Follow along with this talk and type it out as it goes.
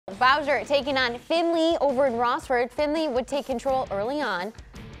Bowsher taking on Findlay over in Rossford. Findlay would take control early on.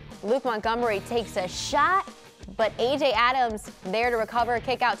 Luke Montgomery takes a shot, but A.J. Adams there to recover. A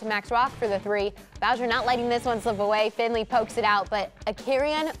kick out to Max Rock for the three. Bowsher not letting this one slip away. Findlay pokes it out, but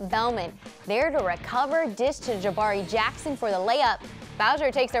Akarian Bellman there to recover. Dish to Jabari Jackson for the layup.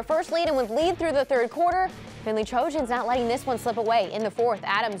 Bowsher takes their first lead and would lead through the third quarter. Findlay Trojans not letting this one slip away. In the fourth,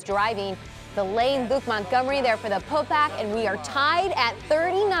 Adams driving the lane. Luke Montgomery there for the putback, and we are tied at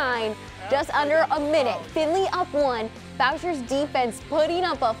 39, just under a minute. Findlay up one. Bowsher's defense putting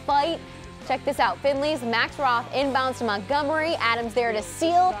up a fight. Check this out. Findlay's Max Roth inbounds to Montgomery. Adams there to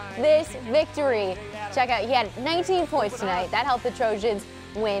seal this victory. Check out, he had 19 points tonight. That helped the Trojans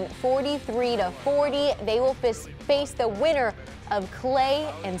win 43-40. They will face the winner of Clay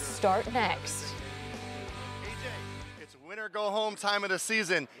and start next. It's winner go home time of the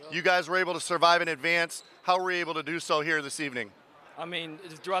season. You guys were able to survive in advance. How were you able to do so here this evening? I mean,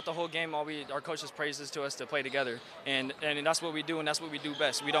 throughout the whole game, our coaches praises to us to play together, and that's what we do, and that's what we do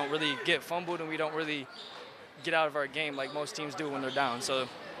best. We don't really get fumbled, and we don't really get out of our game like most teams do when they're down. So,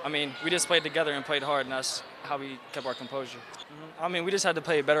 I mean, we just played together and played hard, and that's how we kept our composure. I mean, we just had to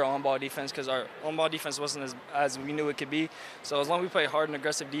play better on-ball defense because our on-ball defense wasn't as we knew it could be. So as long as we play hard and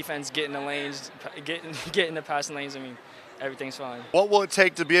aggressive defense, get in the lanes, get in the passing lanes, I mean, everything's fine. What will it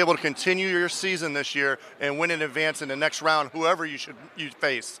take to be able to continue your season this year and win in advance in the next round, whoever you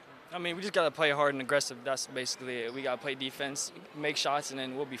face? I mean, we just got to play hard and aggressive. That's basically it. We got to play defense, make shots, and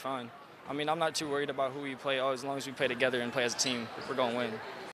then we'll be fine. I mean, I'm not too worried about who we play. As long as we play together and play as a team, we're going to win.